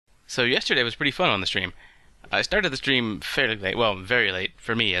So yesterday was pretty fun on the stream. I started the stream fairly late, well, very late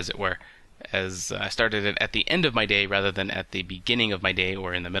for me, as it were, as I started it at the end of my day rather than at the beginning of my day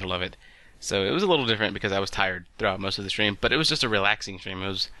or in the middle of it. So it was a little different because I was tired throughout most of the stream, but it was just a relaxing stream. It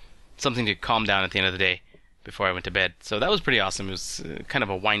was something to calm down at the end of the day before I went to bed. So that was pretty awesome. It was kind of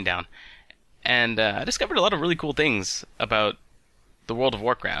a wind down. And I discovered a lot of really cool things about the World of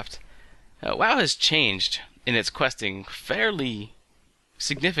Warcraft. WoW has changed in its questing fairly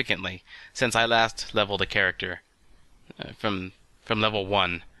significantly since I last leveled a character from level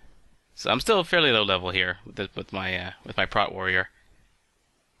 1. So I'm still fairly low level here with my prot warrior.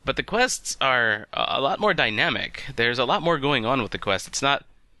 But the quests are a lot more dynamic. There's a lot more going on with the quests. It's not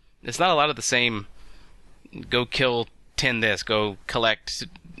a lot of the same go kill 10 this, go collect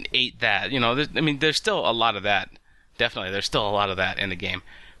 8 that. You know, there's still a lot of that. Definitely, there's still a lot of that in the game.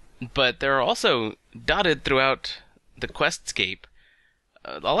 But there are also dotted throughout the questscape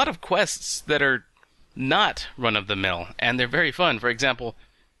a lot of quests that are not run-of-the-mill, and they're very fun. For example,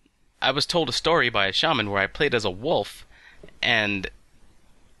 I was told a story by a shaman where I played as a wolf, and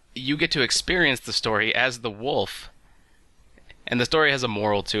you get to experience the story as the wolf. And the story has a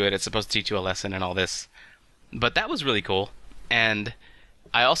moral to it. It's supposed to teach you a lesson and all this. But that was really cool. And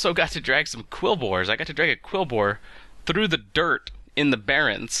I also got to drag some quillboars. I got to drag a quillboar through the dirt in the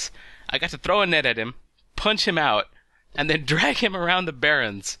Barrens. I got to throw a net at him, punch him out, and then drag him around the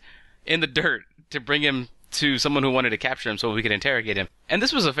Barrens in the dirt to bring him to someone who wanted to capture him so we could interrogate him. And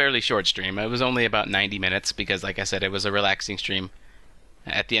this was a fairly short stream. It was only about 90 minutes because, like I said, it was a relaxing stream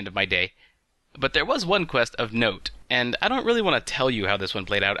at the end of my day. But there was one quest of note, and I don't really want to tell you how this one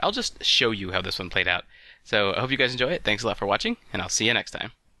played out. I'll just show you how this one played out. So I hope you guys enjoy it. Thanks a lot for watching, and I'll see you next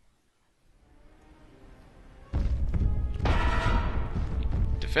time.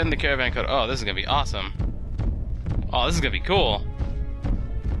 Defend the caravan code. Oh, this is going to be awesome. Oh, this is going to be cool.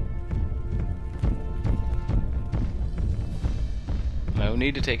 No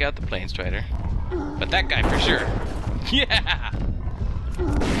need to take out the plane strider. But that guy for sure. Yeah!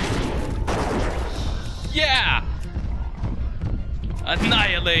 Yeah!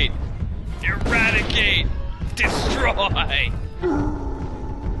 Annihilate! Eradicate! Destroy!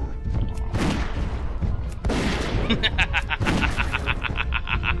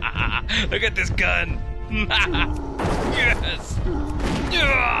 Look at this gun! Yes!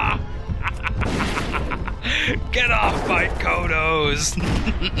 Get off my kodos!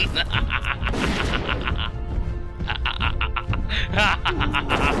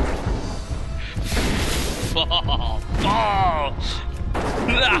 Fall! Fall!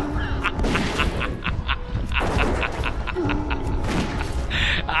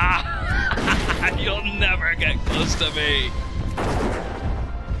 You'll never get close to me!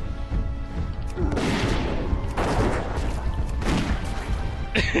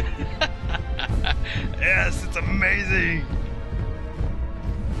 Yes, it's amazing!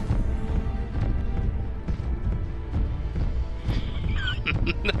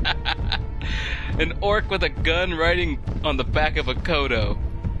 An orc with a gun riding on the back of a kodo.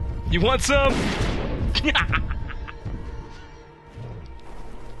 You want some?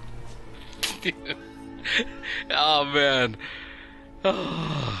 Oh man.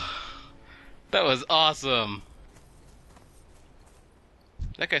 Oh, that was awesome.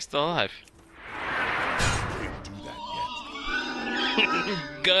 That guy's still alive.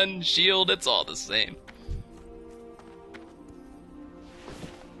 Gun, shield, it's all the same.